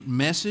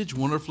Message,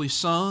 wonderfully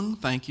sung.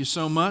 Thank you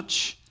so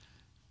much.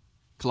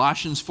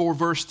 Colossians 4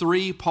 verse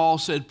 3, Paul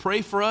said,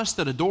 "Pray for us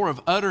that a door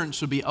of utterance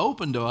would be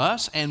open to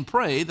us, and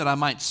pray that I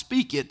might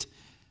speak it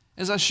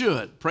as I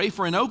should." Pray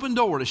for an open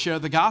door to share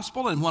the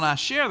gospel, and when I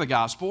share the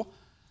gospel,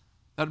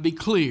 that would be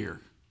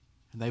clear,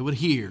 and they would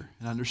hear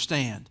and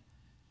understand,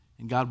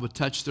 and God would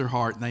touch their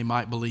heart, and they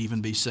might believe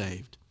and be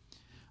saved.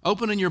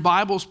 Open in your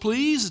Bibles,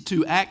 please,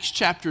 to Acts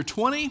chapter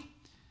 20.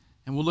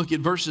 And we'll look at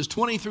verses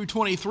 20 through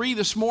 23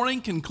 this morning,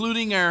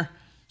 concluding our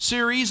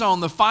series on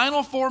the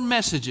final four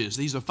messages.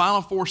 These are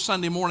final four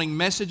Sunday morning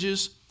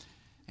messages.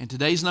 And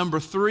today's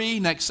number 3,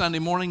 next Sunday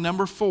morning,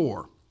 number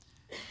 4.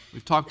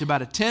 We've talked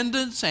about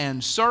attendance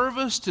and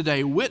service,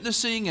 today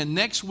witnessing, and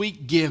next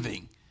week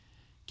giving.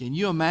 Can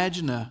you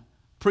imagine a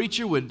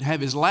preacher would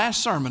have his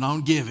last sermon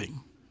on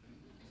giving?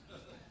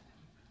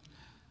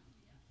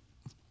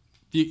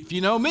 If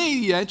you know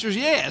me, the answer is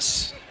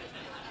yes.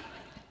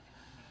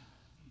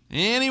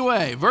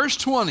 Anyway, verse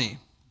 20.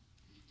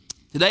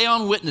 Today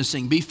on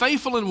witnessing, be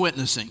faithful in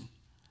witnessing.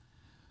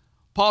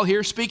 Paul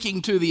here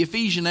speaking to the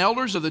Ephesian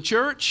elders of the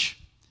church.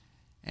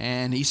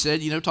 And he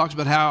said, talks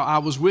about how I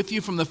was with you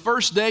from the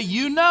first day.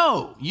 You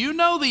know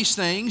these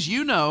things.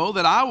 You know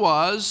that I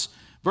was,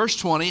 verse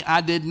 20,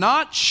 I did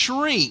not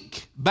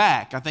shrink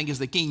back, I think is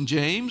the King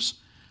James,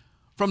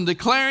 from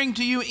declaring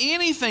to you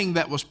anything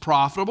that was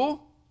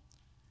profitable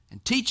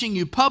and teaching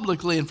you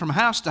publicly and from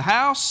house to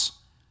house,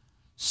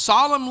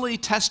 solemnly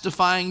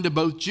testifying to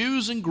both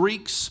Jews and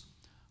Greeks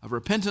of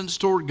repentance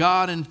toward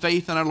God and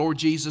faith in our Lord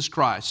Jesus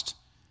Christ.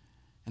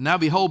 And now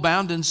behold,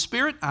 bound in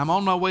spirit, I'm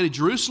on my way to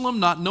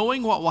Jerusalem, not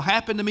knowing what will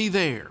happen to me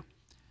there,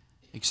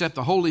 except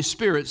the Holy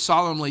Spirit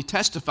solemnly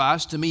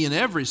testifies to me in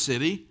every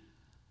city,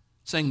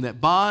 saying that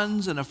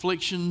bonds and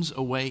afflictions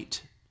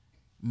await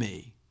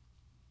me.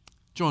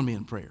 Join me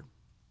in prayer.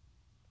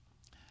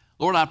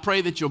 Lord, I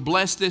pray that you'll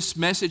bless this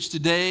message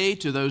today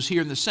to those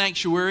here in the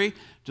sanctuary,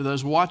 to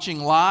those watching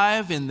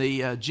live in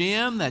the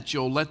gym, that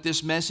you'll let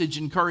this message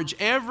encourage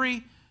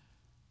every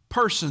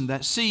person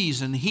that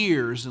sees and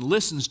hears and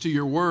listens to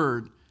your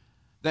word,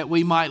 that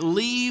we might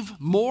leave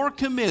more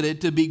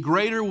committed to be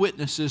greater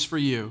witnesses for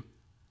you.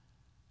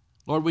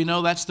 Lord, we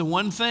know that's the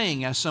one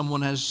thing, as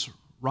someone has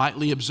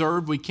rightly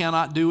observed, we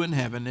cannot do in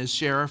heaven is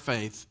share our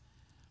faith,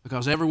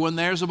 because everyone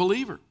there is a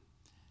believer.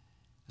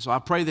 So I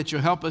pray that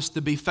you'll help us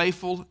to be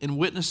faithful in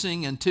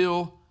witnessing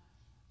until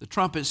the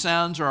trumpet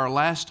sounds or our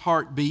last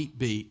heartbeat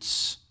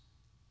beats.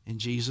 In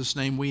Jesus'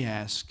 name we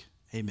ask,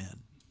 amen.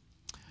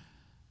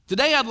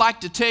 Today I'd like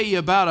to tell you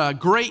about a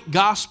great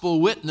gospel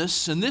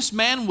witness, and this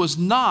man was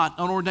not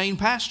an ordained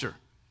pastor.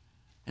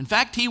 In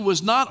fact, he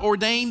was not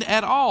ordained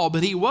at all,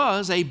 but he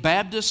was a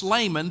Baptist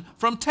layman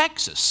from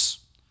Texas.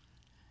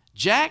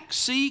 Jack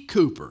C.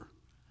 Cooper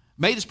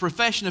made his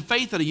profession of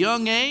faith at a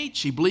young age.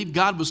 He believed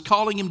God was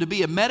calling him to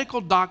be a medical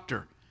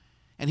doctor,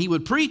 and he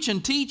would preach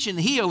and teach and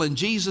heal in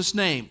Jesus'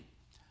 name.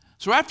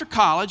 So after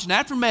college and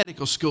after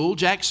medical school,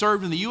 Jack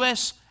served in the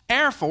U.S.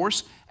 Air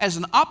Force as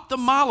an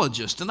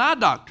ophthalmologist, an eye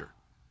doctor.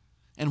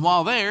 And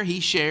while there, he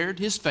shared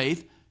his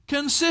faith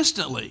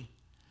consistently.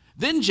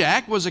 Then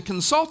Jack was a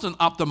consultant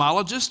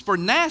ophthalmologist for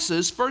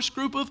NASA's first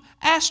group of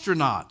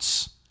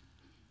astronauts.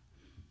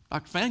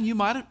 Dr. Fan, you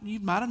might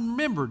have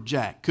remembered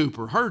Jack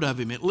Cooper, heard of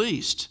him at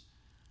least.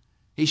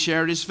 He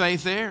shared his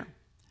faith there.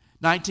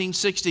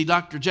 1960,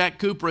 Dr. Jack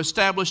Cooper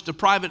established a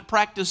private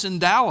practice in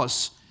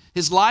Dallas.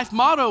 His life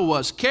motto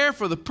was, care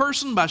for the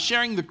person by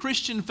sharing the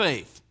Christian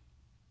faith.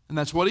 And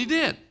that's what he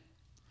did.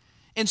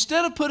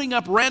 Instead of putting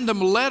up random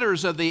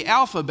letters of the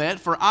alphabet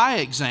for eye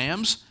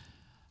exams,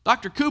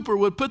 Dr. Cooper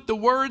would put the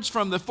words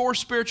from the 4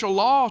 Spiritual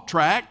Law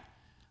tract,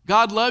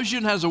 God loves you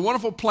and has a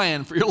wonderful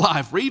plan for your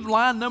life. Read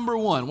line number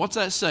 1. What's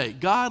that say?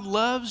 God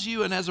loves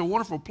you and has a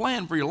wonderful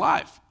plan for your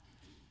life.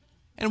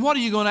 And what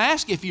are you going to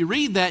ask if you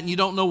read that and you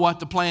don't know what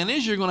the plan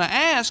is? You're going to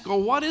ask,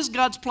 well, what is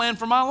God's plan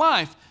for my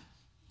life?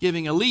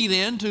 Giving a lead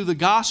in to the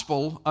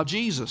gospel of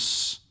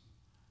Jesus.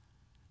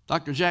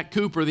 Dr. Jack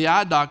Cooper, the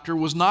eye doctor,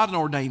 was not an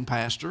ordained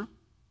pastor,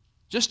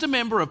 just a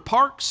member of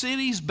Park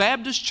City's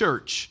Baptist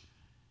Church.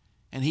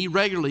 And he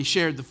regularly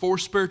shared the 4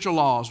 spiritual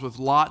laws with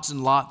lots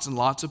and lots and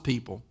lots of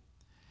people.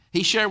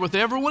 He shared with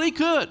everyone he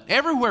could,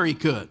 everywhere he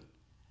could.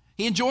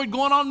 He enjoyed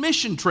going on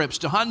mission trips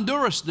to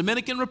Honduras,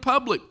 Dominican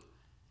Republic.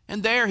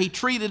 And there he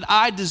treated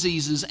eye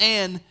diseases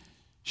and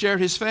shared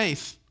his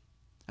faith.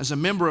 As a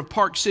member of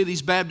Park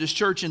City's Baptist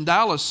Church in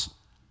Dallas,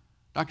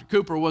 Dr.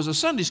 Cooper was a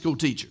Sunday school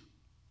teacher,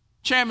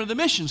 chairman of the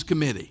missions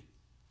committee,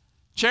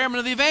 chairman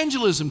of the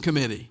evangelism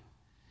committee.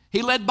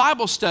 He led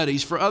Bible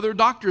studies for other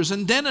doctors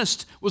and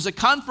dentists, was a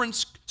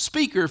conference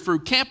speaker for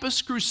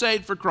Campus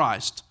Crusade for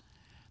Christ.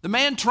 The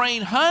man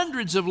trained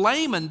hundreds of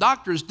laymen,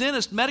 doctors,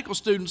 dentists, medical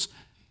students,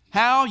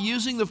 how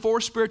using the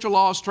 4 spiritual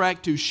laws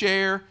tract to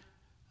share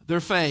their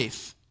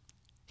faith.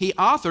 He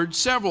authored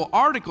several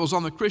articles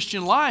on the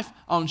Christian life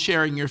on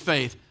sharing your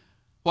faith.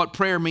 What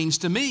prayer means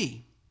to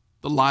me,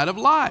 the light of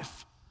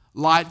life,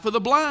 light for the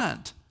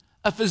blind.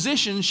 A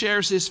physician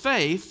shares his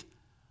faith,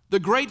 the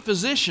great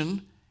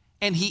physician,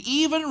 and he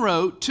even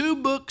wrote 2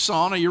 books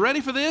on, are you ready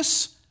for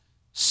this?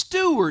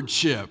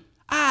 Stewardship.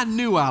 I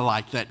knew I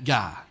liked that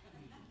guy.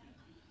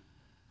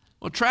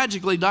 Well,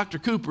 tragically, Dr.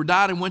 Cooper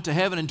died and went to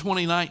heaven in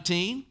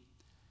 2019.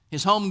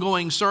 His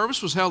homegoing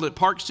service was held at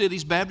Park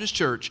Cities Baptist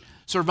Church,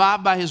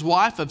 survived by his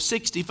wife of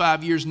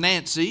 65 years,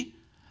 Nancy,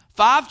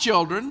 5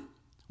 children,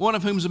 one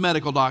of whom is a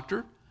medical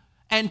doctor,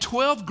 and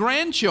 12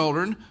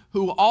 grandchildren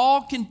who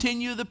all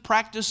continue the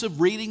practice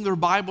of reading their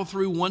Bible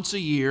through once a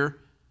year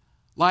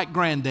like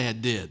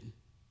Granddad did.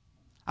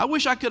 I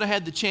wish I could have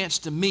had the chance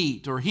to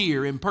meet or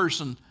hear in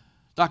person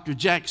Dr.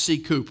 Jack C.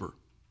 Cooper,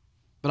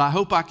 but I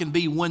hope I can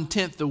be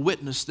 1/10 the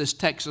witness this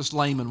Texas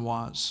layman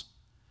was.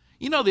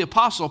 You know, the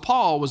Apostle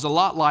Paul was a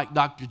lot like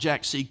Dr.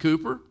 Jack C.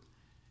 Cooper.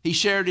 He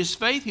shared his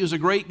faith. He was a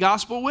great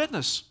gospel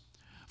witness.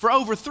 For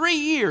over 3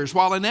 years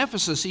while in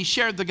Ephesus, he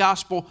shared the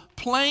gospel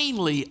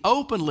plainly,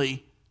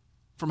 openly,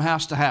 from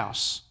house to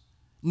house.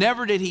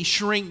 Never did he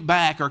shrink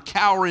back or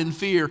cower in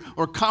fear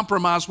or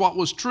compromise what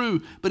was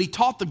true, but he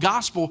taught the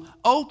gospel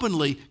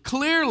openly,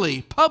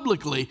 clearly,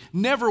 publicly,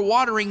 never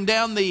watering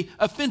down the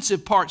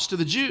offensive parts to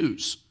the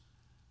Jews.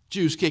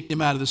 Jews kicked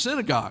him out of the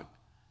synagogue.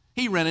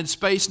 He rented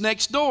space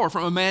next door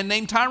from a man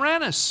named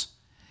Tyrannus.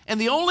 And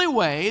the only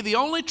way, the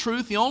only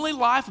truth, the only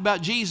life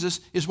about Jesus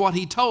is what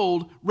he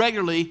told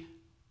regularly,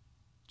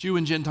 Jew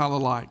and Gentile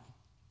alike.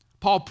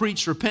 Paul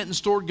preached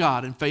repentance toward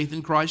God and faith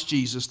in Christ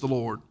Jesus the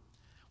Lord.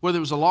 Whether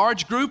it was a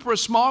large group or a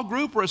small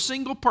group or a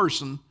single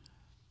person,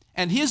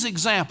 and his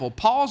example,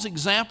 Paul's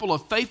example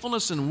of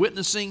faithfulness and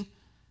witnessing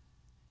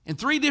in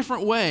 3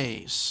 different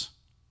ways,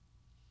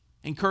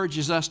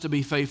 encourages us to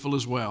be faithful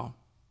as well.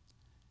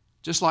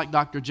 Just like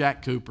Dr.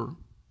 Jack Cooper.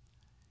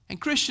 And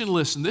Christian,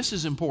 listen, this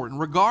is important.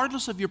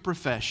 Regardless of your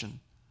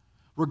profession,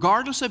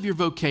 regardless of your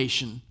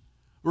vocation,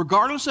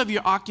 regardless of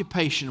your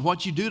occupation,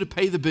 what you do to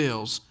pay the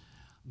bills,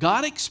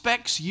 God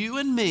expects you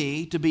and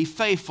me to be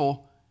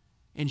faithful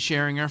in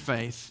sharing our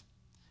faith.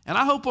 And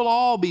I hope we'll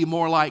all be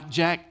more like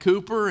Jack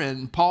Cooper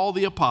and Paul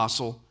the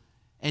Apostle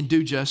and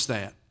do just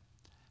that.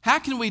 How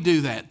can we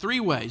do that? 3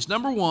 ways.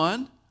 Number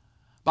 1,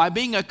 by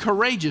being a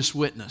courageous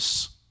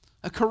witness.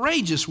 A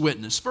courageous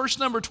witness. Verse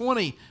number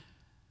 20,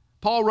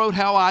 Paul wrote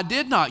how I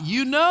did not.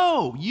 You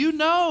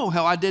know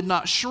how I did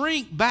not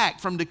shrink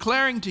back from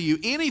declaring to you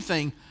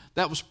anything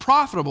that was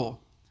profitable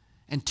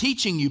and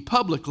teaching you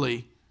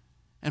publicly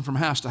and from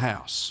house to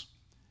house.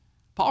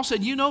 Paul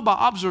said, you know by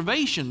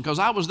observation, because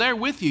I was there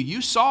with you.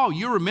 You saw,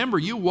 you remember,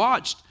 you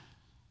watched.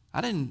 I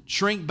didn't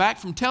shrink back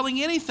from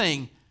telling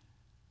anything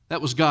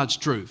that was God's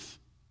truth.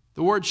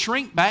 The word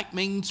shrink back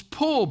means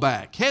pull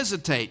back,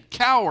 hesitate,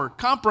 cower,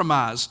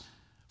 compromise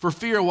for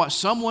fear of what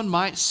someone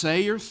might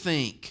say or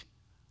think.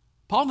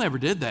 Paul never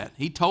did that.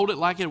 He told it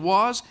like it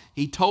was.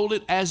 He told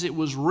it as it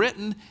was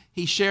written.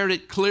 He shared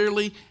it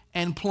clearly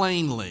and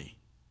plainly.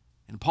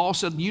 And Paul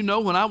said, you know,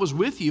 when I was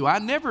with you, I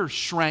never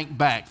shrank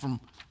back from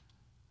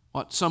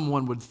what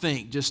someone would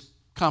think, just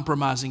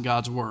compromising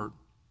God's word.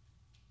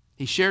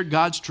 He shared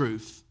God's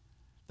truth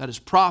that is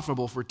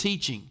profitable for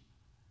teaching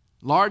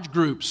large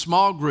groups,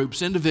 small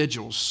groups,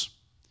 individuals.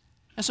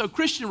 And so,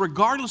 Christian,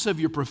 regardless of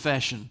your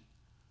profession,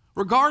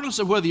 regardless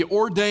of whether you're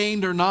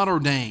ordained or not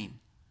ordained,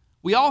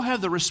 we all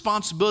have the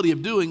responsibility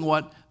of doing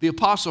what the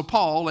Apostle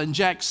Paul and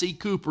Jack C.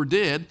 Cooper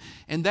did,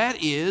 and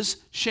that is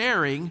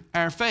sharing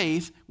our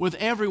faith with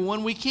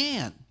everyone we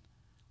can.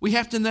 We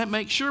have to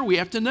make sure, we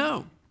have to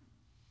know.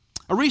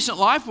 A recent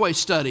Lifeway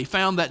study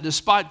found that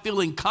despite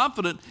feeling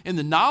confident in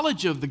the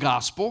knowledge of the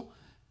gospel,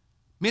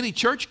 many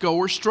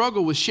churchgoers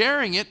struggle with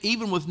sharing it,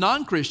 even with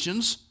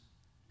non-Christians,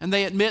 and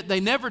they admit they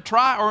never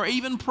try or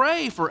even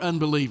pray for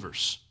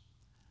unbelievers.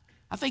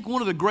 I think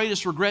one of the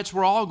greatest regrets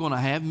we're all going to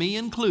have, me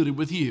included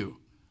with you,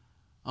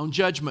 on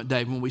Judgment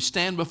Day when we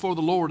stand before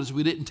the Lord is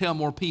we didn't tell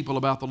more people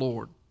about the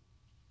Lord.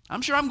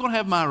 I'm sure I'm going to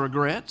have my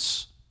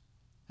regrets,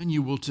 and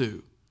you will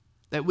too,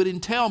 that we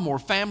didn't tell more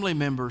family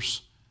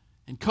members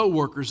and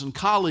co-workers and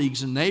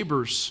colleagues and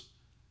neighbors.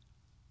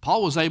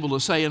 Paul was able to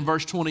say in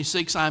verse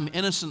 26, I am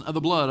innocent of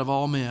the blood of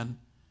all men.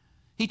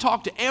 He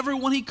talked to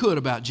everyone he could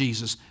about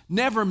Jesus,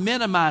 never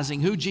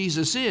minimizing who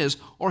Jesus is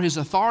or his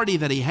authority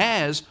that he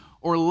has,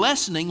 or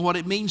lessening what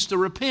it means to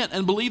repent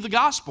and believe the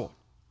gospel.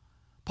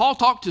 Paul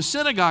talked to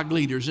synagogue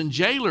leaders and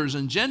jailers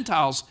and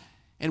Gentiles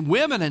and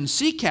women and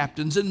sea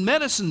captains and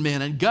medicine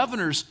men and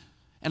governors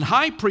and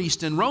high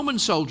priests and Roman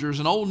soldiers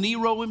and old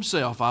Nero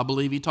himself. I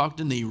believe he talked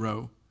to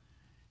Nero.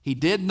 He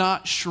did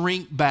not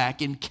shrink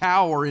back and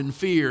cower in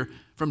fear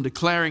from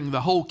declaring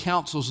the whole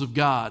counsels of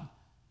God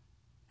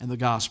and the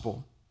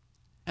gospel.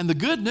 And the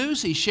good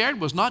news he shared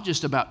was not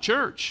just about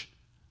church,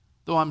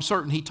 though I'm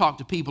certain he talked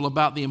to people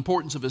about the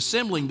importance of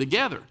assembling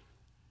together.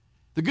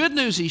 The good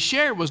news he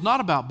shared was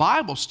not about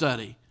Bible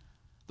study,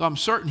 though I'm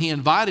certain he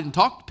invited and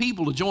talked to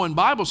people to join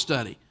Bible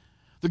study.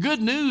 The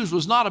good news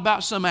was not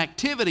about some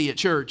activity at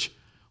church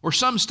or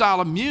some style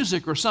of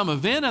music or some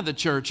event of the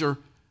church or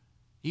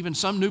even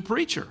some new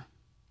preacher.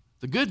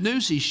 The good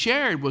news he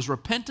shared was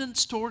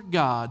repentance toward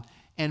God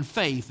and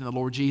faith in the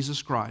Lord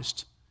Jesus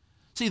Christ.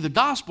 See, the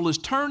gospel is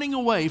turning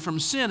away from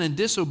sin and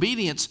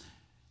disobedience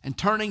and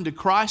turning to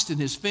Christ and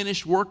his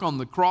finished work on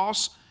the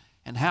cross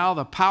and how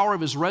the power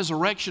of his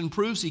resurrection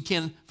proves he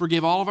can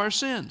forgive all of our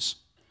sins.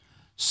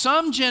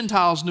 Some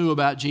Gentiles knew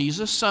about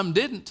Jesus, some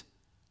didn't.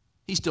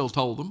 He still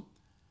told them.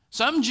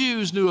 Some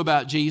Jews knew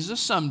about Jesus,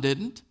 some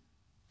didn't.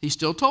 He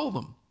still told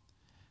them.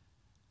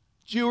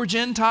 Jew or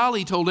Gentile,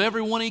 he told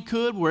everyone he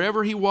could,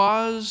 wherever he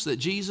was, that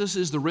Jesus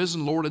is the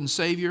risen Lord and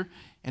Savior,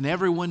 and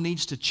everyone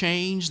needs to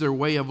change their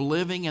way of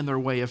living and their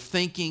way of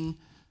thinking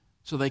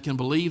so they can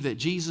believe that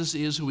Jesus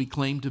is who he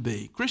claimed to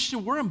be.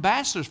 Christian, we're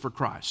ambassadors for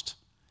Christ,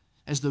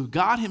 as though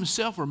God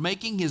himself were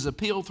making his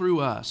appeal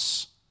through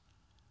us.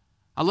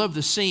 I love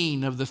the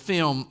scene of the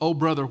film, Oh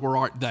Brother, Where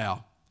Art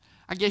Thou?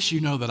 I guess you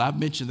know that I've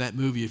mentioned that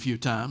movie a few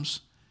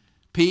times.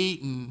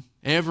 Pete and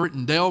Everett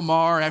and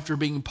Delmar, after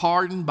being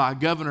pardoned by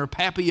Governor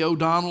Pappy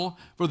O'Donnell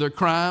for their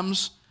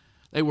crimes,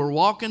 they were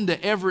walking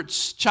to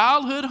Everett's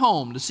childhood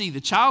home to see the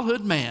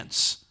childhood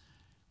manse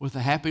with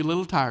a happy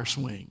little tire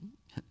swing.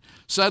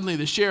 Suddenly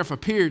the sheriff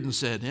appeared and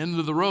said, "End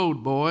of the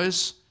road,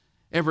 boys."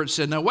 Everett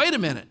said, "Now wait a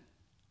minute."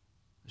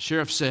 The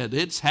sheriff said,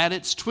 "It's had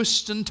its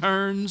twists and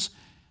turns.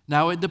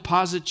 Now it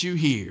deposits you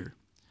here."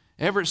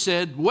 Everett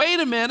said, "Wait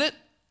a minute."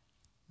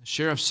 The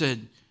sheriff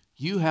said,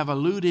 "You have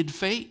eluded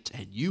fate,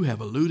 and you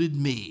have eluded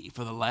me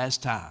for the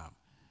last time.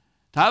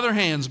 Tie their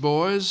hands,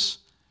 boys."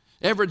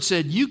 Everett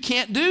said, "You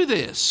can't do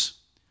this.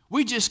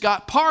 We just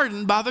got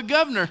pardoned by the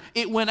governor.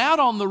 It went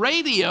out on the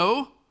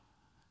radio."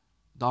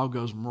 Dog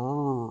goes,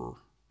 "Mrrr."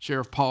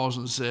 Sheriff paused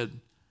and said,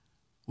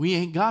 "We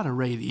ain't got a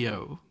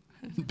radio."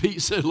 And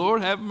Pete said,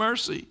 "Lord, have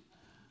mercy."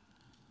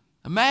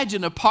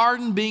 Imagine a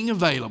pardon being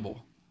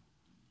available,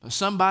 but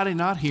somebody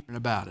not hearing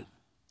about it.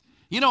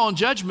 You know, on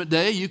Judgment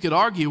Day, you could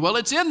argue, well,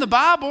 it's in the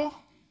Bible.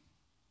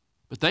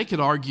 But they could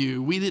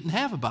argue, we didn't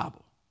have a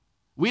Bible.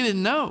 We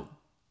didn't know.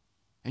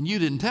 And you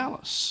didn't tell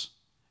us.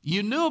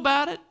 You knew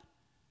about it,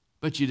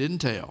 but you didn't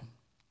tell.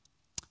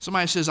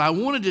 Somebody says, "I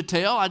wanted to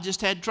tell, I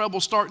just had trouble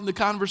starting the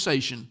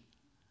conversation."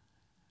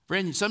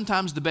 Friend,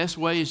 sometimes the best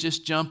way is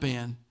just jump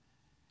in.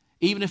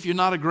 Even if you're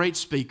not a great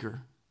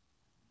speaker,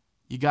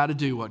 you got to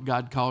do what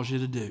God calls you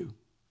to do.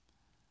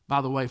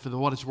 By the way, for the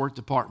What It's Worth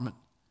department,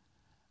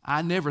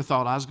 I never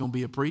thought I was going to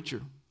be a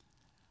preacher.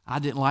 I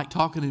didn't like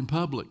talking in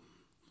public.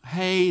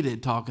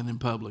 Hated talking in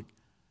public.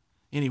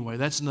 Anyway,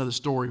 that's another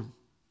story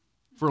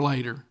for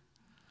later.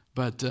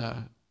 But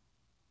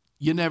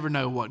you never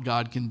know what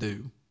God can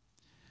do.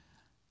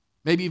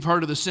 Maybe you've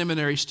heard of the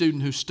seminary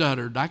student who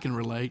stuttered. I can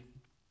relate.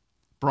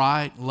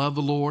 Bright, loved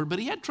the Lord, but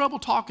he had trouble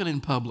talking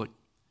in public.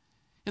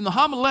 In the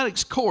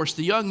homiletics course,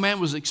 the young man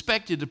was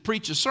expected to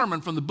preach a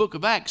sermon from the book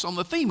of Acts on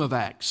the theme of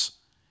Acts.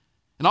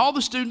 And all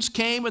the students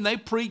came and they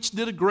preached,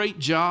 did a great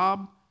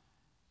job.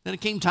 Then it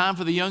came time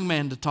for the young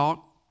man to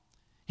talk.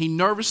 He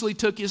nervously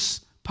took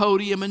his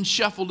podium and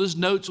shuffled his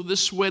notes with his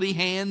sweaty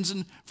hands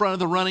in front of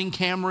the running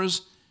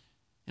cameras.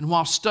 And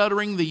while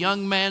stuttering, the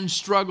young man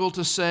struggled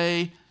to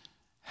say,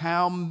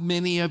 "How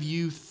many of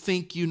you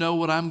think you know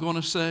what I'm going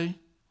to say?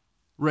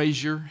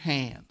 Raise your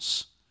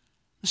hands."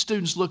 The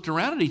students looked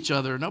around at each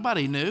other.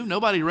 Nobody knew.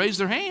 Nobody raised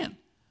their hand.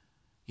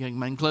 The young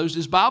man closed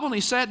his Bible and he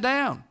sat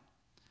down.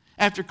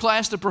 After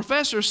class, the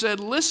professor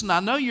said, "Listen, I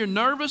know you're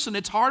nervous and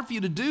it's hard for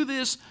you to do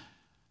this,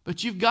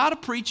 but you've got to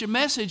preach a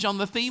message on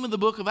the theme of the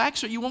book of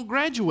Acts or you won't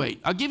graduate.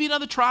 I'll give you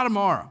another try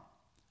tomorrow."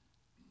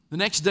 The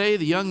next day,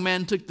 the young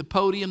man took the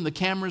podium. The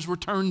cameras were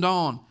turned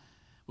on.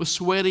 With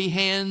sweaty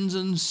hands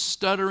and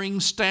stuttering,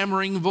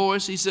 stammering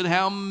voice, he said,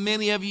 "How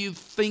many of you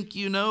think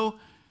you know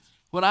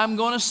what I'm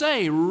going to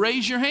say?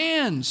 Raise your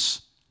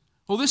hands."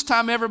 Well, this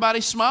time everybody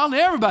smiled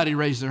and everybody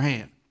raised their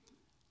hand.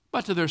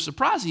 But to their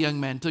surprise, the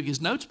young man took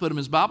his notes, put them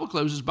in his Bible,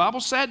 closed his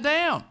Bible, sat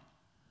down.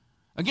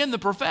 Again, the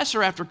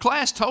professor after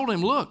class told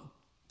him, "Look,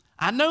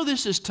 I know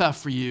this is tough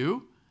for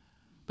you,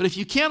 but if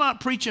you cannot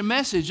preach a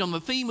message on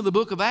the theme of the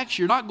book of Acts,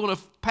 you're not going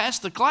to pass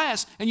the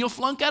class and you'll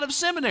flunk out of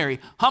seminary.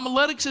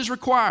 Homiletics is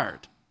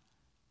required.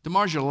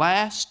 Tomorrow's your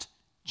last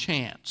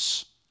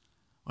chance."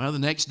 Well, the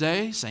next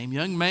day, same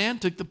young man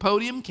took the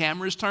podium,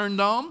 cameras turned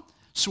on,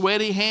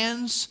 sweaty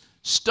hands,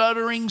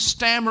 stuttering,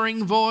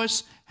 stammering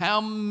voice. "How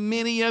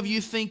many of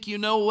you think you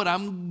know what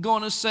I'm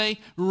going to say?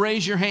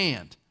 Raise your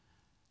hand."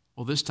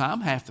 Well, this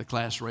time, half the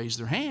class raised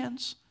their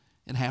hands,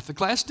 and half the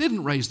class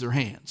didn't raise their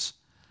hands.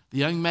 The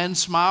young man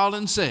smiled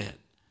and said,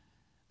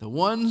 "The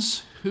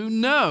ones who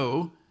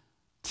know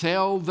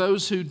tell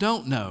those who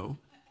don't know,"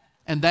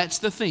 and that's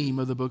the theme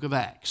of the book of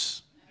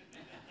Acts.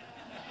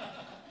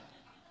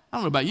 I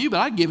don't know about you, but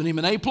I'd given him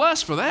an A+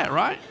 for that,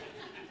 right?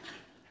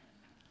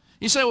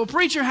 You say, "Well,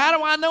 preacher, how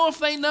do I know if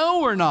they know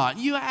or not?"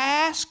 You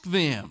ask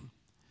them.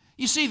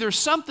 You see, there's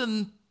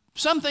something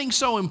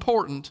so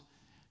important,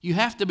 you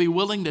have to be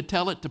willing to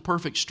tell it to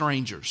perfect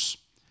strangers.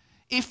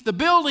 If the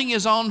building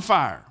is on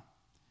fire,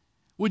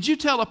 would you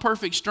tell a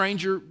perfect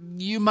stranger,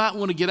 "You might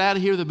want to get out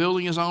of here, the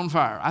building is on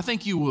fire"? I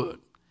think you would.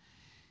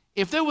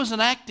 If there was an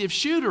active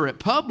shooter at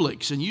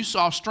Publix and you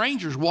saw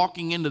strangers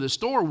walking into the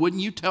store,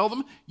 wouldn't you tell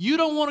them, "You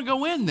don't want to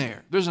go in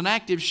there, there's an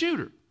active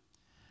shooter"?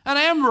 An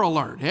Amber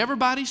Alert,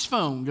 everybody's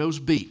phone goes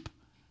beep.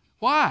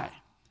 Why?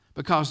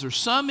 Because there's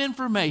some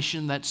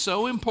information that's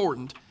so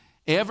important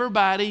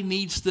Everybody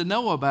needs to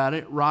know about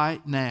it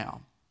right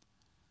now.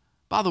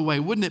 By the way,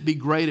 wouldn't it be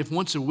great if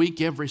once a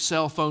week every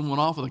cell phone went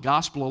off with a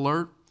gospel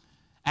alert,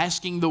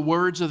 asking the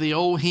words of the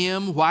old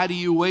hymn, "Why do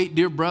you wait,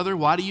 dear brother?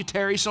 Why do you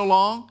tarry so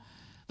long?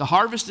 The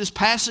harvest is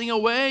passing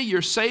away.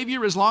 Your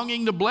Savior is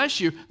longing to bless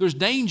you. There's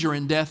danger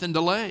in death and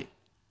delay.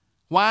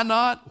 Why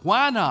not?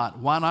 Why not?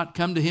 Why not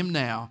come to Him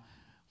now?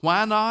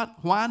 Why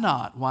not? Why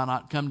not? Why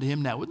not come to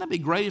Him now?" Wouldn't that be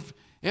great if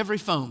every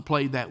phone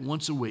played that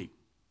once a week?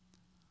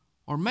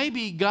 Or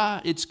maybe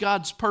it's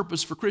God's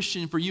purpose for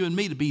Christian, for you and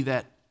me to be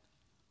that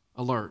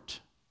alert.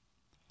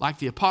 Like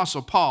the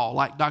Apostle Paul,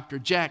 like Dr.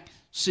 Jack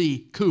C.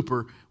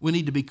 Cooper, we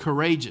need to be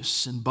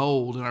courageous and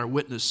bold in our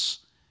witness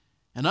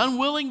and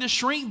unwilling to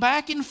shrink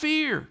back in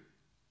fear,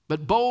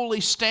 but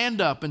boldly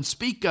stand up and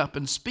speak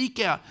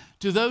out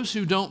to those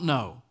who don't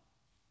know.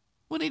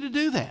 We need to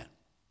do that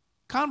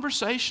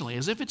conversationally,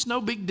 as if it's no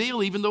big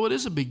deal, even though it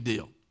is a big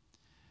deal.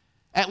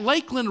 At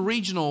Lakeland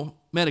Regional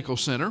Medical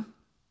Center,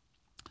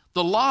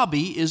 the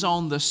lobby is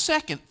on the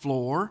second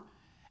floor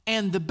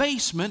and the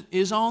basement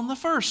is on the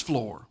first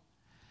floor.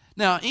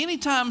 Now,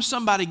 anytime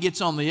somebody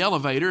gets on the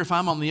elevator, if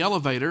I'm on the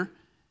elevator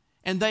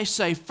and they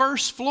say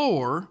first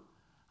floor,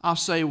 I'll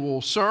say,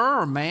 "Well, sir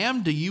or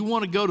ma'am, do you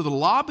want to go to the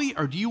lobby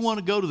or do you want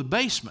to go to the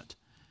basement?"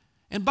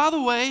 And by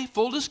the way,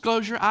 full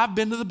disclosure, I've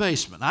been to the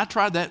basement. I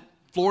tried that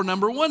floor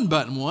number 1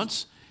 button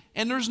once,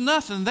 and there's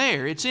nothing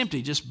there. It's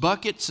empty, just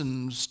buckets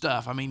and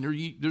stuff. I mean,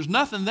 there's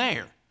nothing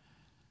there.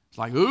 It's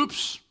like,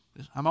 oops,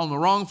 I'm on the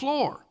wrong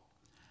floor.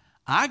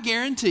 I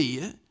guarantee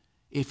you,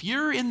 if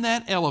you're in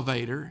that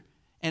elevator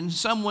and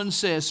someone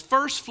says,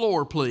 "First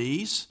floor,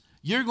 please,"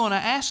 you're going to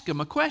ask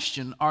them a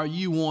question. Are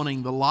you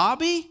wanting the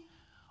lobby?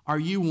 Are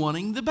you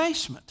wanting the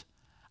basement?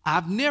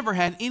 I've never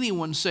had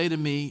anyone say to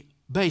me,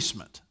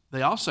 basement.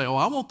 They all say, "Oh,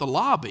 I want the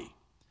lobby."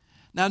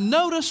 Now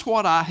notice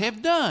what I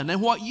have done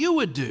and what you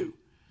would do.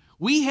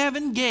 We have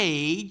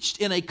engaged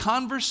in a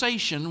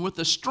conversation with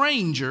a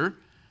stranger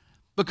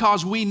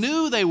because we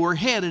knew they were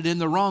headed in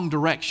the wrong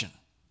direction.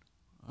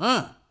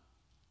 Can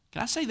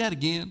I say that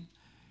again?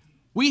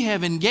 We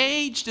have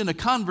engaged in a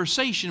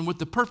conversation with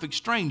the perfect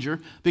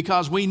stranger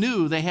because we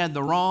knew they had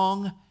the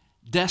wrong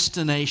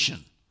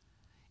destination.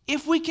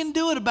 If we can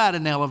do it about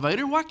an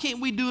elevator, why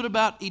can't we do it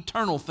about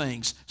eternal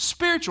things,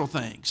 spiritual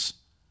things?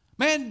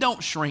 Man,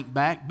 don't shrink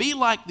back. Be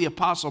like the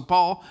Apostle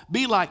Paul.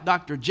 Be like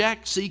Dr.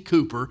 Jack C.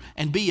 Cooper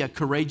and be a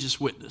courageous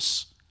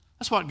witness.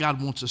 That's what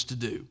God wants us to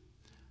do.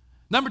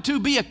 Number 2,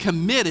 be a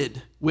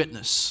committed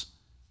witness.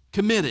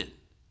 Committed.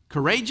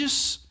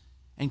 Courageous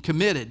and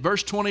committed.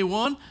 Verse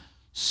 21,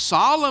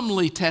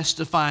 solemnly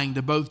testifying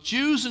to both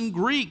Jews and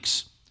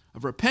Greeks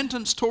of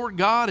repentance toward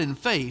God and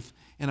faith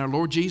in our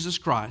Lord Jesus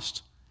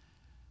Christ.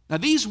 Now,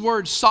 these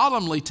words,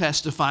 solemnly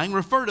testifying,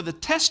 refer to the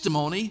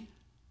testimony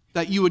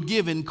that you would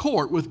give in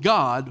court with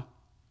God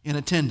in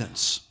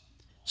attendance.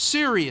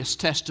 Serious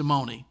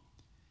testimony.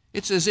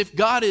 It's as if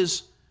God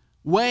is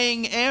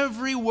weighing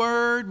every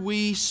word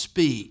we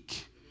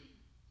speak.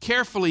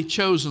 Carefully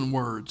chosen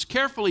words,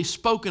 carefully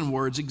spoken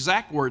words,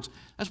 exact words.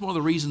 That's one of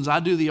the reasons I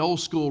do the old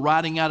school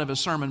writing out of a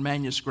sermon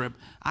manuscript.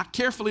 I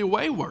carefully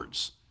weigh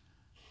words.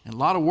 And a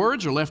lot of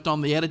words are left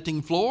on the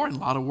editing floor, and a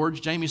lot of words,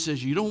 Jamie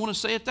says, "You don't want to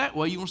say it that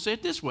way, you want to say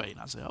it this way." And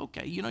I say,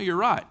 "Okay, you're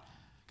right,"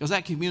 because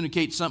that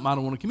communicates something I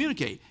don't want to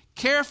communicate.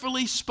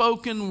 Carefully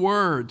spoken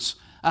words.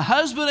 A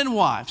husband and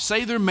wife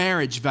say their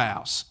marriage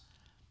vows.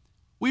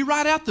 We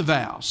write out the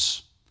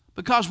vows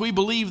because we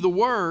believe the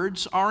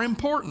words are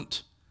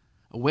important.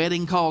 A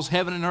wedding calls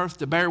heaven and earth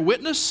to bear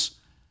witness.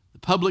 The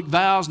public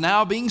vows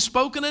now being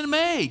spoken and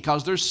made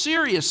because they're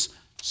serious,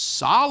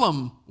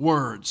 solemn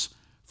words.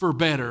 For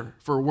better,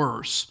 for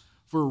worse,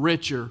 for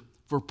richer,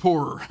 for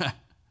poorer,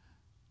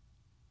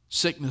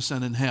 sickness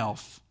and in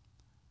health,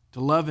 to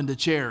love and to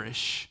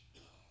cherish,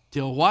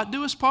 till what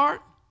do us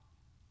part?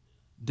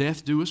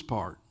 Death do us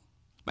part.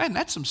 Man,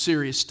 that's some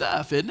serious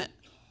stuff, isn't it?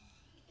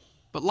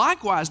 But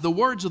likewise, the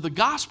words of the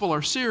gospel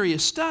are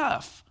serious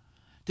stuff.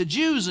 To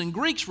Jews and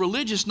Greeks,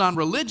 religious,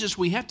 non-religious,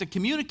 we have to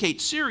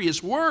communicate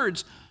serious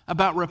words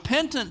about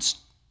repentance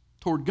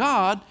toward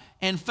God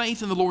and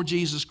faith in the Lord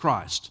Jesus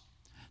Christ.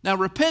 Now,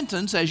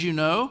 repentance, as you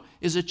know,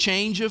 is a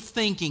change of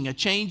thinking, a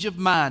change of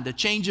mind, a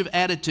change of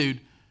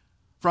attitude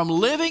from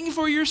living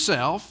for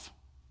yourself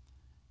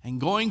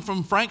and going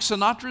from Frank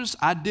Sinatra's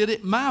 "I did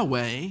it my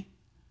way"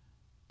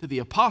 to the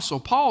Apostle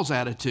Paul's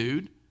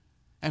attitude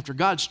after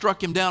God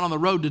struck him down on the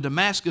road to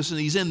Damascus and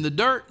he's in the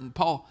dirt, and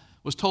Paul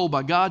was told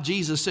by God,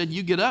 Jesus said,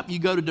 "You get up, you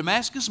go to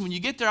Damascus, and when you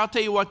get there, I'll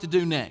tell you what to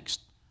do next."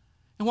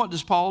 And what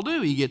does Paul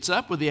do? He gets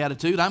up with the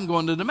attitude, "I'm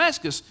going to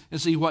Damascus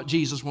and see what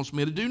Jesus wants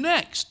me to do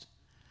next."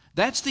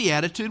 That's the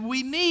attitude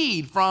we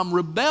need, from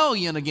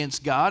rebellion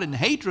against God and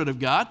hatred of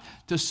God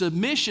to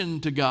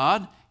submission to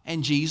God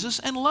and Jesus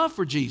and love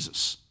for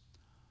Jesus.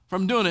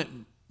 From doing it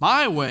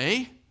my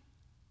way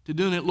to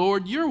doing it,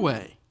 Lord, your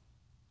way.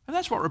 And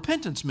that's what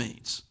repentance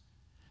means.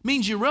 It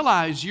means you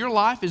realize your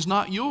life is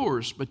not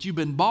yours, but you've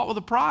been bought with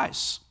a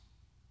price.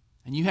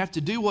 And you have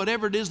to do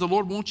whatever it is the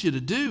Lord wants you to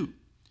do.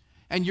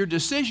 And your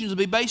decisions will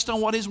be based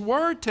on what His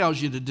Word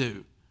tells you to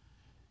do.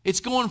 It's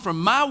going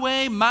from my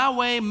way, my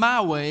way,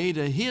 my way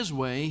to His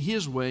way,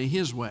 His way,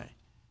 His way.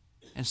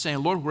 And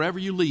saying, Lord, wherever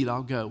you lead,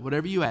 I'll go.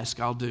 Whatever you ask,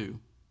 I'll do.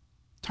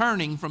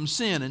 Turning from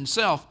sin and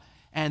self,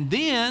 and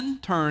then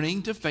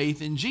turning to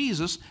faith in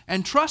Jesus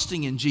and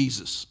trusting in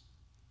Jesus.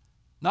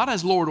 Not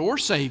as Lord or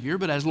Savior,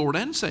 but as Lord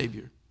and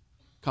Savior,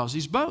 because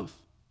He's both.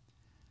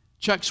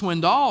 Chuck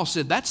Swindoll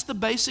said that's the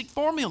basic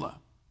formula.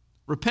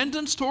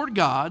 Repentance toward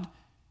God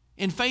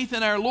and faith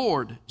in our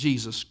Lord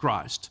Jesus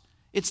Christ.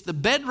 It's the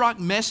bedrock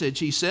message,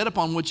 he said,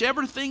 upon which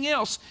everything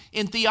else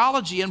in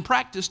theology and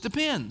practice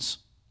depends.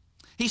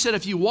 He said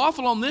if you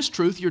waffle on this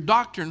truth, your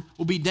doctrine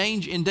will be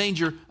in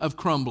danger of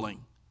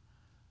crumbling.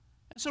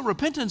 And so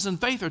repentance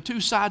and faith are two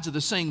sides of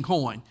the same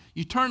coin.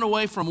 You turn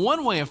away from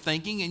one way of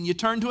thinking and you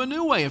turn to a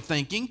new way of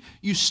thinking.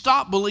 You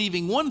stop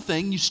believing one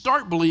thing, you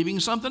start believing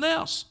something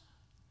else.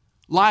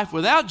 Life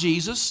without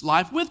Jesus,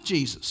 life with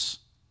Jesus.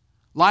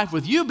 Life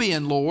with you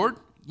being Lord,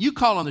 you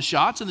calling the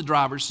shots in the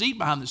driver's seat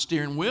behind the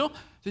steering wheel,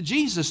 to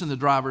Jesus in the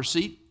driver's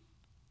seat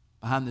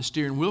behind the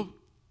steering wheel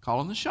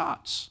calling the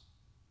shots.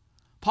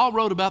 Paul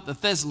wrote about the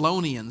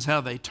Thessalonians, how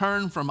they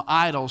turned from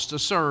idols to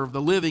serve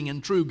the living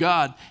and true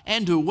God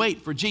and to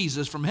wait for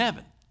Jesus from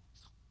heaven.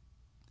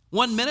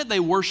 One minute they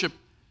worship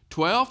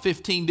 12,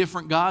 15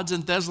 different gods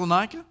in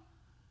Thessalonica.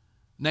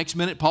 Next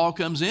minute Paul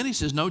comes in, he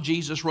says, no,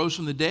 Jesus rose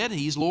from the dead,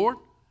 He's Lord.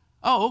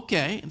 Oh,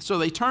 okay. And so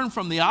they turn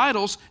from the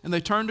idols and they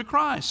turn to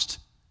Christ.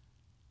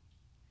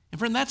 And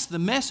friend, that's the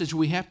message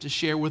we have to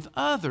share with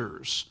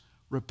others.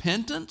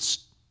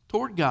 Repentance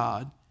toward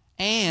God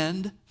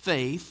and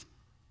faith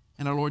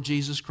in our Lord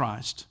Jesus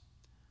Christ.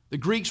 The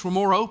Greeks were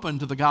more open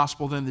to the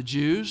gospel than the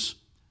Jews,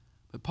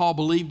 but Paul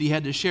believed he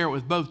had to share it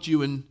with both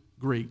Jew and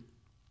Greek.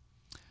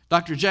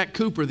 Dr. Jack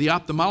Cooper, the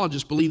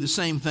ophthalmologist, believed the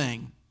same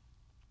thing.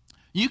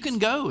 You can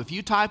go, if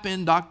you type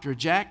in Dr.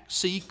 Jack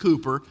C.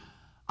 Cooper,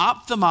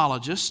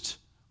 ophthalmologist,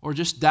 or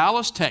just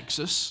Dallas,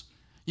 Texas,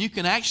 you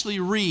can actually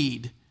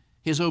read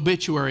his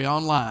obituary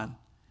online.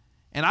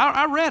 And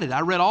I read it.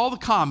 I read all the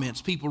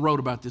comments people wrote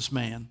about this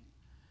man.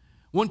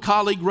 One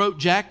colleague wrote,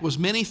 Jack was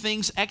many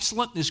things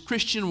excellent in his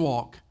Christian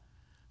walk.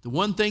 The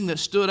one thing that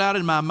stood out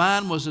in my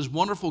mind was his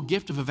wonderful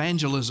gift of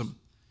evangelism.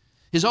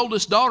 His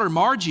oldest daughter,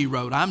 Margie,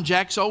 wrote, I'm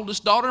Jack's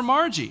oldest daughter,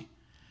 Margie.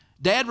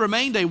 Dad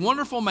remained a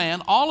wonderful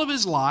man all of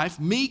his life,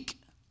 meek,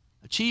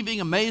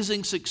 achieving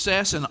amazing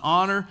success and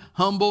honor,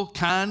 humble,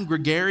 kind,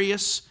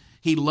 gregarious.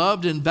 He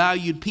loved and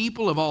valued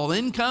people of all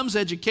incomes,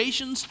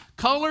 educations,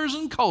 colors,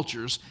 and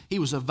cultures. He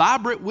was a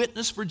vibrant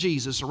witness for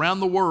Jesus around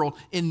the world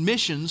in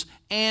missions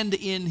and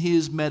in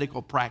his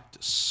medical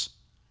practice.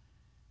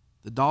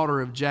 The daughter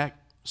of Jack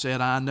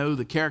said, I know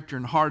the character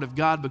and heart of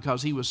God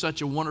because He was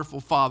such a wonderful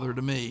father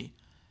to me.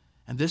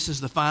 And this is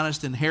the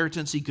finest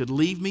inheritance He could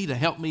leave me to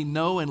help me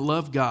know and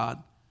love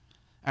God.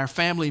 Our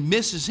family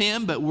misses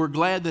Him, but we're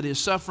glad that His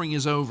suffering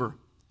is over.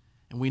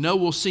 And we know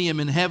we'll see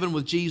Him in heaven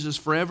with Jesus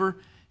forever.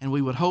 And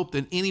we would hope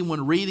that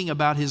anyone reading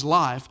about his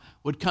life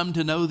would come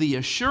to know the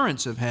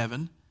assurance of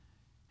heaven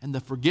and the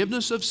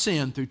forgiveness of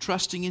sin through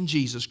trusting in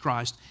Jesus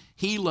Christ.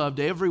 He loved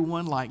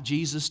everyone like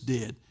Jesus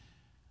did.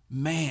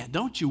 Man,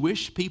 don't you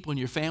wish people in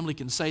your family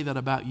can say that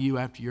about you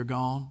after you're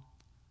gone?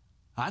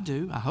 I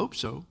do. I hope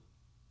so.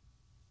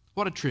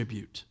 What a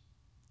tribute.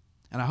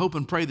 And I hope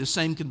and pray the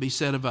same can be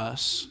said of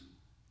us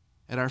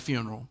at our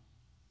funeral,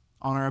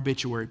 on our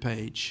obituary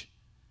page,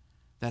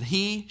 that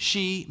he,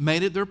 she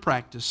made it their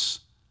practice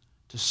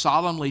to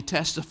solemnly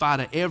testify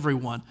to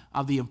everyone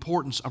of the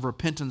importance of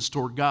repentance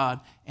toward God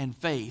and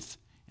faith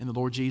in the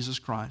Lord Jesus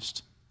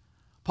Christ.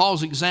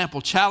 Paul's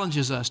example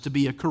challenges us to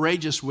be a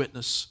courageous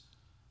witness,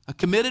 a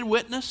committed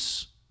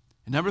witness,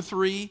 and number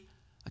 3,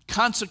 a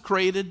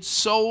consecrated,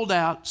 sold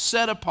out,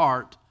 set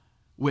apart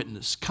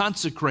witness.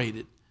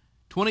 Consecrated.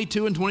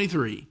 22 and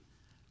 23.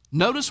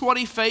 Notice what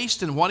he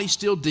faced and what he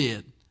still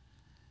did.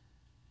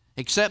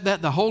 Except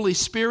that the Holy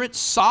Spirit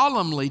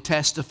solemnly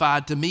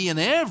testified to me in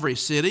every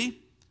city,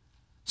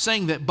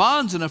 saying that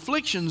bonds and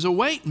afflictions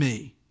await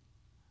me.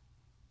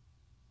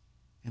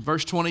 In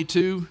verse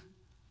 22,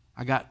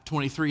 I got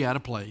 23 out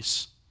of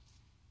place.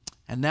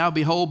 And now,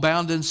 behold,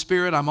 bound in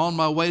spirit, I'm on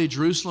my way to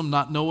Jerusalem,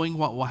 not knowing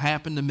what will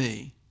happen to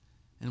me.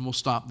 And we'll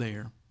stop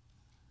there.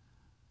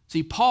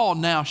 See, Paul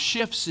now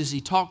shifts as he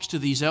talks to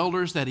these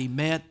elders that he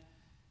met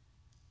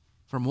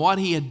from what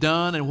he had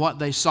done and what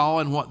they saw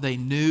and what they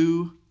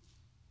knew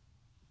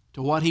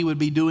to what he would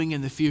be doing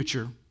in the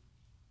future.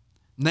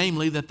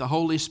 Namely, that the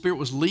Holy Spirit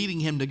was leading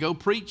him to go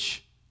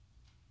preach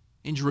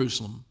in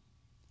Jerusalem.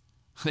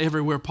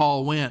 Everywhere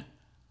Paul went,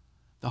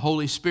 the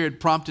Holy Spirit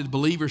prompted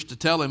believers to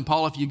tell him,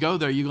 Paul, if you go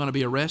there, you're going to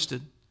be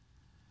arrested.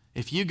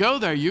 If you go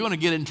there, you're going to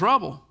get in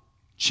trouble.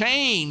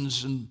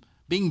 Chains and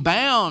being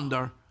bound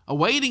are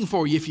awaiting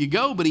for you if you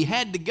go. But he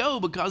had to go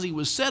because he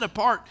was set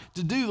apart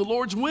to do the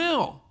Lord's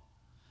will.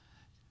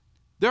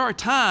 There are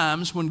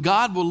times when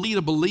God will lead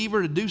a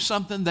believer to do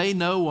something they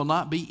know will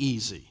not be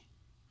easy.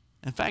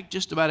 In fact,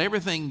 just about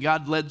everything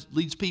God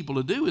leads people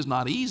to do is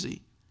not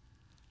easy.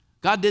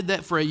 God did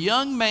that for a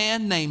young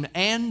man named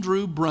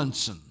Andrew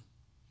Brunson.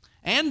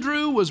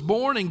 Andrew was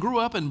born and grew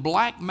up in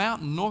Black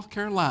Mountain, North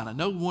Carolina.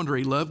 No wonder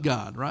he loved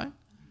God, right?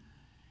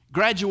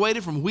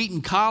 Graduated from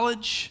Wheaton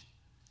College,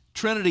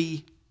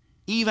 Trinity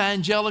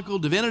Evangelical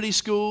Divinity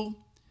School.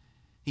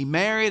 He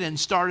married and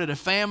started a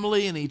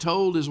family, and he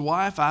told his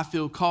wife, I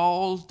feel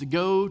called to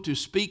go to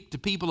speak to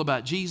people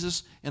about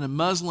Jesus in a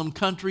Muslim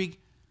country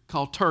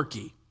called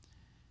Turkey.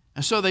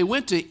 And so they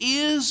went to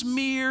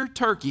Izmir,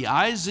 Turkey,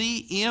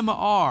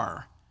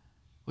 I-Z-M-R,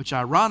 which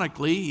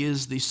ironically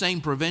is the same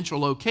provincial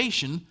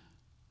location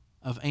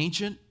of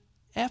ancient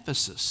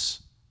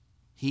Ephesus.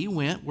 He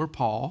went where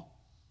Paul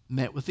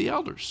met with the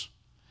elders.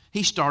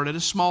 He started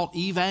a small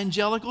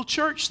evangelical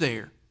church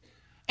there,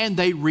 and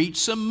they reached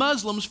some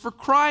Muslims for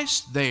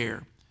Christ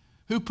there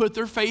who put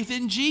their faith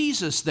in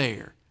Jesus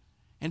there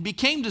and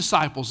became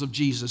disciples of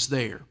Jesus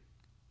there.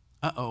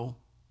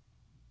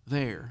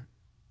 There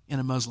in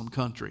a Muslim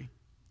country.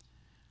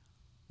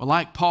 Well,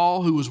 like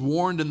Paul, who was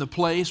warned in the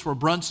place where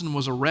Brunson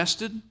was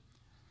arrested,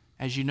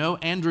 as you know,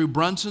 Andrew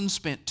Brunson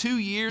spent 2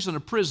 years in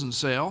a prison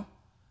cell,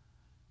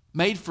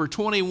 made for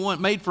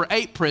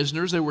 8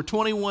 prisoners. There were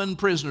 21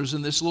 prisoners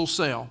in this little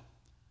cell,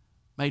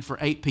 made for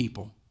 8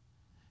 people.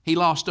 He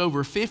lost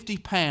over 50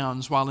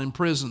 pounds while in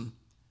prison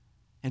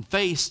and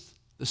faced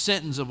the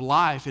sentence of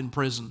life in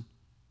prison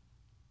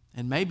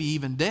and maybe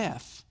even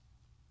death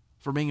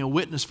for being a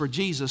witness for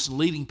Jesus and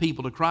leading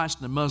people to Christ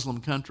in a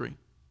Muslim country.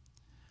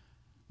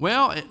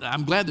 Well,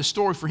 I'm glad the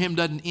story for him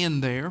doesn't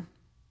end there.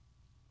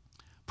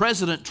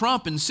 President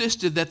Trump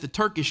insisted that the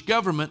Turkish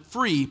government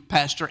free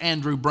Pastor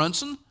Andrew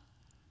Brunson.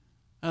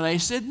 And they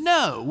said,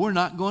 no, we're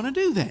not going to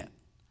do that.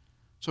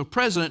 So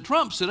President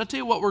Trump said, I'll tell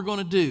you what we're going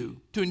to do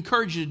to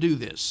encourage you to do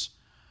this.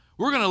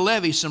 We're going to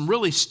levy some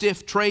really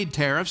stiff trade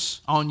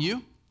tariffs on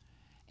you,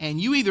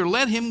 and you either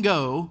let him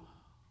go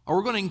or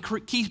we're going to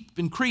keep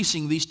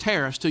increasing these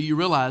tariffs till you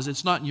realize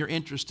it's not in your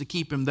interest to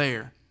keep him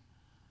there.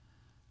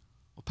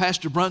 Well,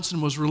 Pastor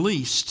Brunson was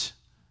released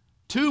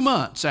 2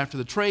 months after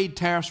the trade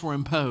tariffs were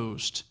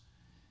imposed.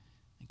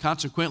 And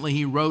consequently,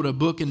 he wrote a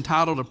book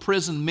entitled A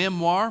Prison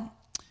Memoir,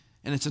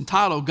 and it's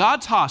entitled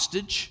God's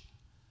Hostage,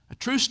 A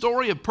True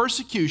Story of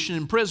Persecution,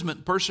 Imprisonment,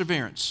 and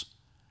Perseverance.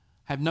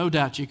 I have no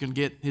doubt you can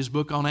get his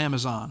book on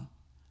Amazon.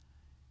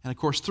 And of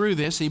course, through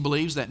this, he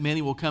believes that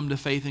many will come to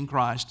faith in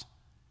Christ,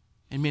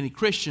 and many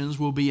Christians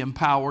will be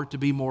empowered to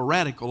be more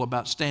radical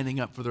about standing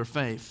up for their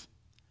faith.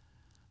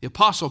 The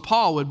Apostle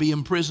Paul would be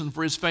imprisoned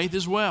for his faith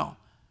as well.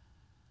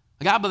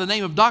 A guy by the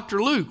name of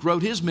Dr. Luke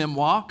wrote his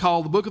memoir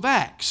called the Book of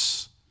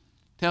Acts.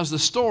 It tells the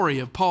story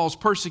of Paul's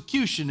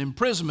persecution,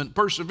 imprisonment,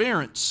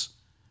 perseverance,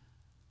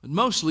 but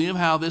mostly of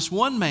how this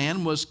one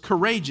man was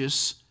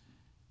courageous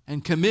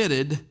and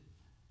committed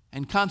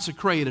and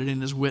consecrated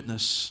in his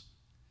witness,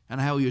 and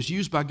how he was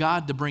used by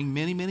God to bring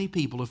many, many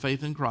people to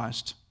faith in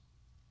Christ.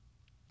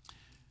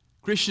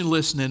 Christian,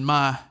 listen, in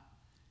my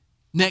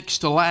next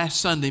to last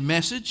Sunday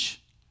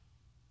message,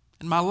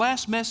 and my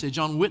last message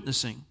on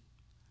witnessing,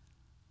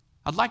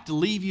 I'd like to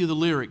leave you the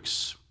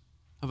lyrics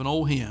of an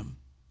old hymn.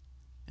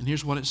 And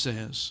here's what it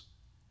says.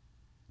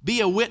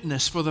 Be a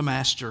witness for the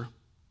Master,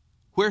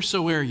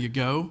 wheresoe'er you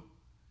go.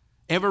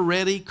 Ever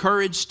ready,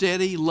 courage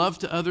steady, love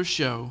to others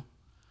show.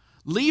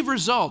 Leave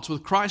results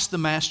with Christ the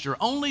Master.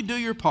 Only do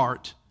your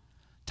part.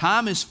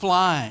 Time is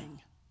flying.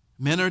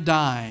 Men are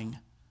dying.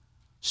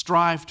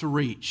 Strive to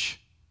reach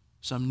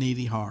some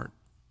needy heart.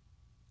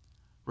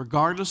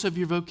 Regardless of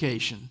your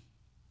vocation,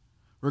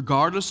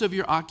 regardless of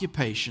your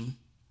occupation,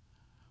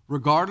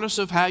 regardless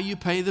of how you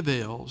pay the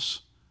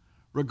bills,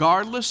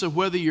 regardless of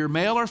whether you're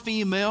male or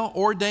female,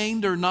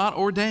 ordained or not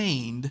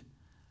ordained,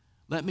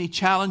 let me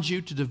challenge you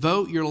to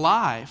devote your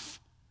life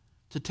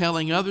to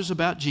telling others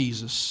about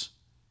Jesus,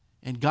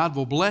 and God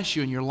will bless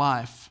you in your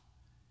life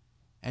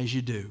as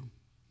you do.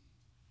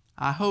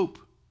 I hope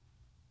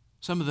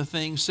some of the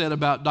things said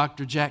about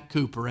Dr. Jack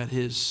Cooper at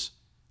his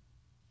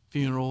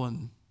funeral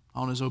and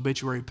on his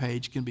obituary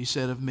page can be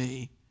said of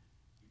me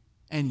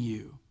and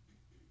you.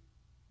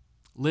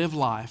 Live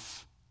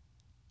life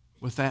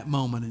with that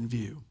moment in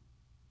view.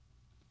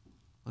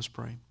 Let's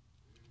pray.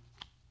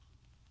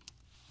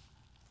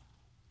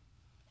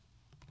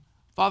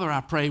 Father,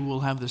 I pray we'll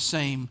have the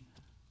same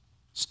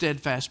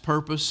steadfast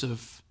purpose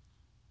of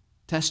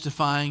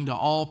testifying to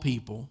all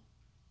people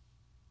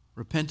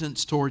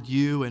repentance toward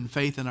you and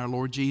faith in our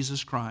Lord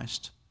Jesus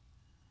Christ.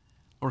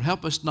 Lord,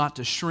 help us not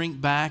to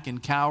shrink back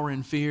and cower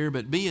in fear,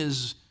 but be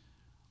as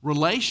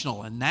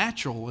relational and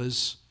natural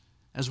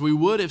as we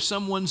would if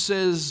someone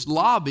says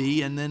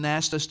lobby and then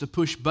asked us to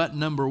push button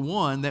number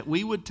 1, that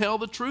we would tell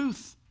the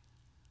truth.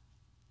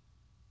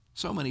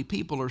 So many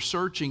people are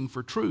searching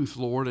for truth,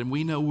 Lord, and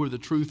we know where the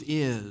truth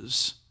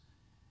is,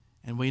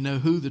 and we know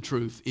who the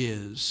truth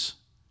is.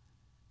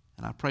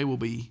 And I pray we'll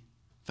be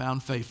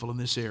found faithful in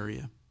this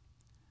area.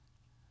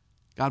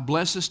 God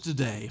bless us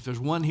today. If there's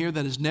one here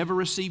that has never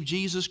received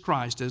Jesus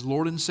Christ as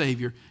Lord and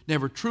Savior,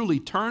 never truly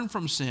turned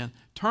from sin,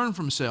 turned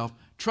from self,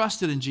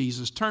 trusted in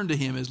Jesus, turned to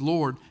Him as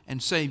Lord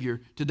and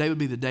Savior, today would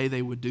be the day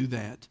they would do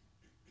that.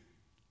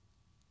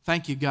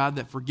 Thank you, God,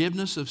 that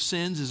forgiveness of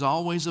sins is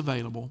always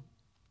available.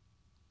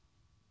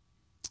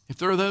 If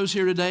there are those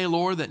here today,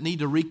 Lord, that need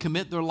to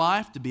recommit their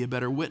life to be a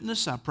better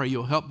witness, I pray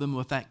you'll help them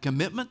with that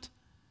commitment.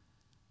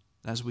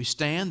 As we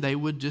stand, they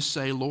would just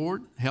say,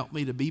 Lord, help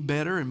me to be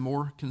better and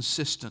more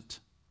consistent.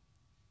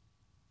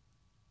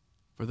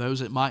 For those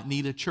that might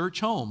need a church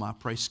home, I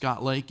pray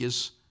Scott Lake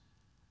is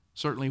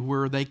certainly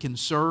where they can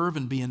serve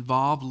and be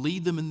involved.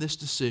 Lead them in this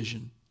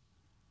decision.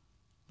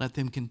 Let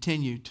them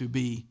continue to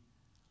be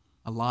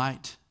a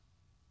light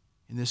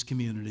in this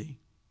community.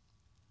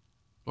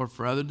 Lord,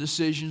 for other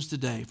decisions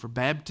today, for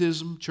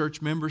baptism,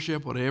 church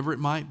membership, whatever it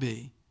might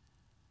be,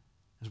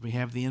 as we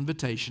have the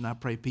invitation, I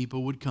pray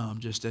people would come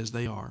just as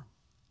they are.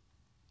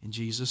 In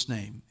Jesus'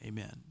 name,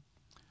 amen.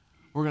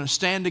 We're going to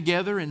stand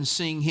together and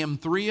sing hymn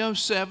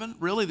 307.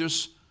 Really,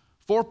 there's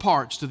 4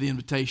 parts to the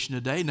invitation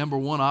today. Number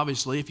 1,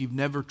 obviously, if you've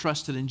never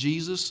trusted in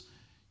Jesus,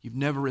 you've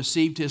never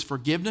received his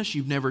forgiveness,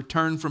 you've never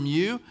turned from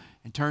you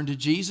and turned to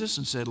Jesus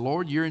and said,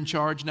 Lord, you're in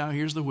charge now,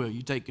 here's the wheel,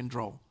 you take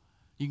control.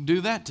 You can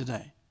do that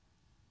today.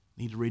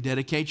 You need to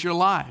rededicate your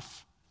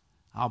life.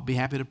 I'll be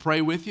happy to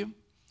pray with you.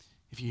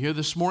 If you're here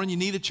this morning, you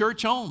need a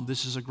church home.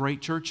 This is a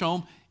great church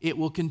home. It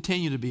will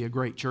continue to be a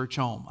great church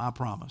home, I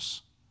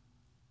promise.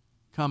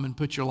 Come and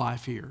put your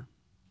life here.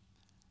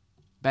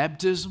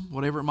 Baptism,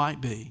 whatever it might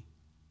be,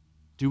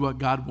 do what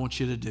God wants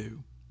you to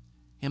do.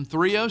 Hymn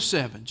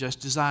 307,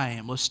 Just As I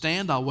Am. Let's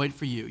stand. I'll wait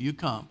for you. You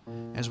come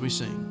as we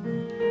sing.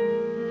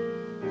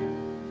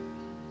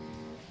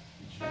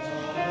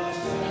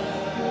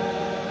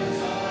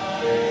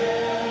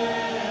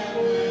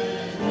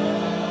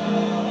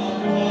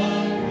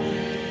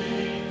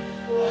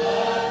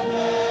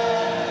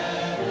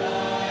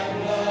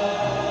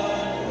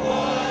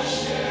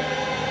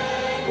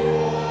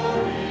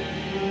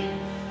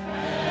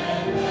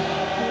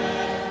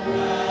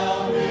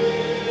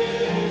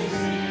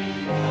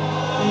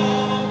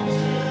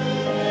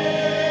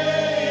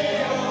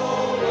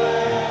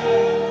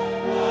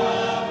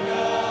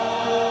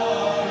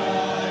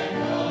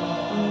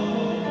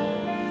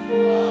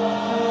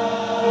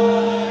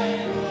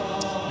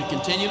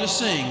 Continue to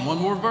sing. One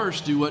more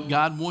verse. Do what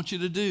God wants you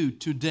to do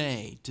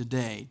today,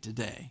 today,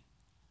 today.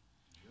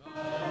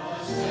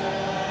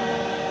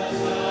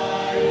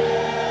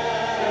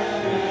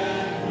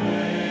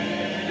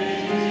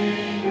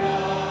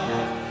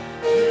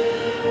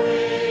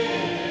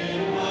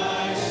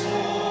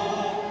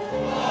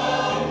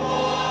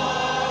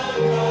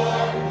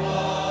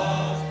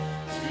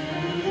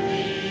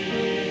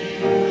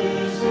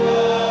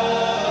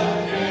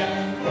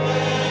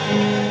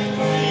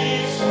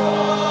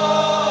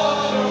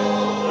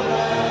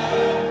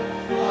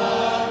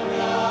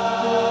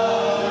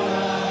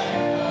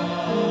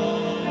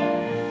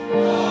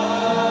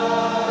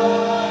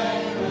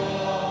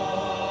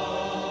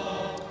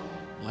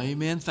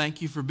 Amen.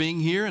 Thank you for being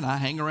here, and I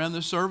hang around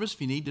this service.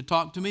 If you need to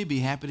talk to me, be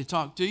happy to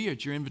talk to you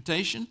at your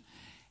invitation.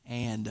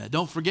 And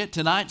don't forget,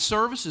 tonight's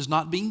service is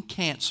not being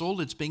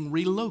canceled. It's being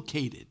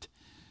relocated.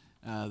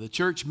 The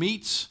church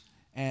meets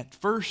at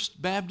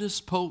First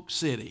Baptist Polk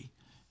City,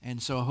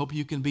 and so I hope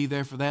you can be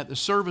there for that. The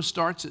service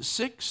starts at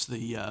 6,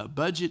 the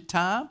budget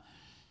time,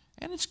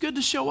 and it's good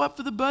to show up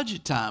for the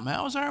budget time.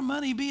 How is our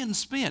money being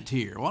spent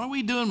here? What are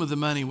we doing with the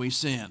money we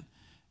send?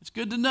 It's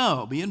good to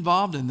know. Be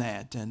involved in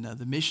that. And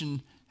the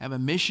mission... have a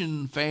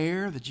mission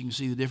fair that you can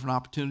see the different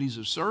opportunities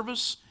of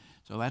service.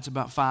 So that's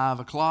about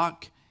 5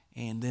 o'clock.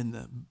 And then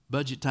the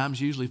budget time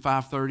is usually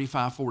 5:30,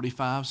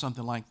 5:45,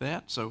 something like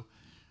that. So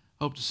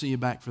hope to see you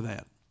back for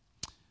that.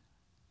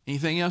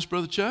 Anything else,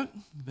 Brother Chuck,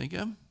 you think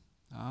of?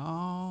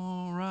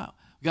 All right.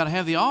 We've got to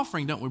have the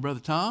offering, don't we, Brother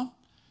Tom?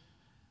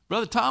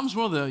 Brother Tom's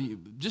one of the,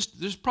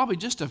 there's probably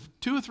just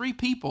 2 or 3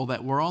 people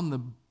that were on the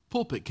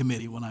pulpit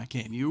committee when I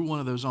came. You were one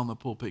of those on the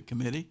pulpit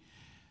committee.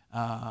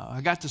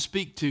 I got to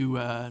speak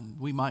to,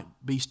 we might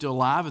be still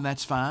live, and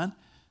that's fine.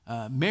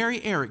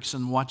 Mary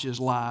Erickson watches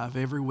live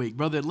every week.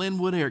 Brother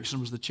Linwood Erickson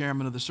was the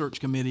chairman of the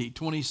search committee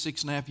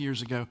 26 and a half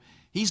years ago.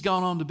 He's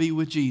gone on to be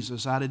with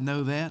Jesus. I didn't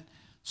know that.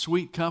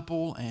 Sweet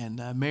couple.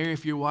 And Mary,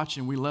 if you're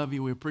watching, we love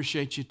you. We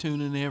appreciate you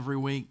tuning in every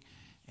week.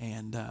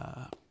 And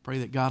pray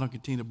that God will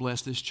continue to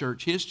bless this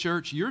church, his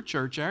church, your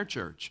church, our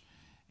church.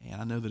 And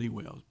I know that he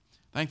will.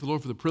 Thank the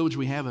Lord for the privilege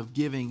we have of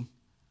giving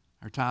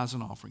our tithes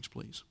and offerings,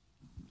 please.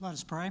 Let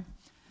us pray.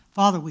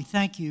 Father, we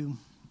thank you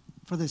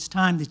for this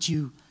time that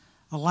you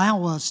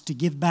allow us to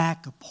give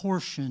back a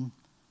portion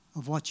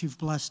of what you've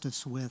blessed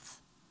us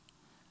with.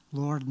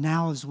 Lord,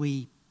 now as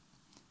we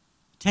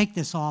take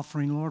this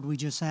offering, Lord, we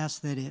just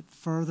ask that it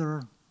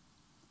further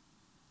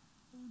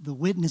the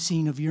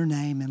witnessing of your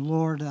name. And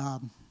Lord,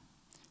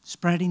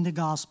 spreading the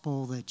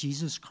gospel that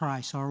Jesus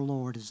Christ, our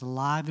Lord, is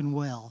alive and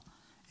well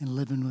and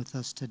living with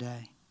us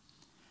today.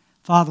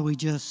 Father, we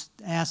just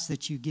ask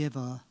that you give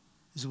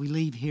as we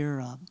leave here,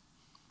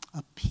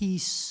 a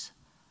piece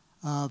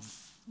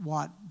of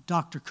what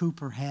Dr.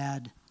 Cooper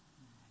had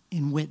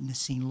in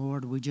witnessing,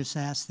 Lord. We just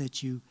ask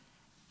that you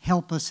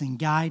help us and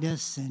guide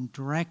us and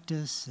direct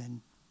us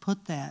and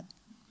put that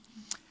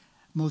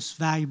most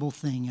valuable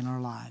thing in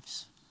our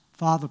lives.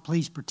 Father,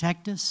 please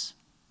protect us.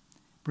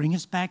 Bring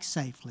us back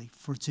safely,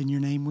 for it's in your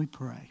name we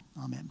pray.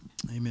 Amen.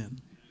 Amen.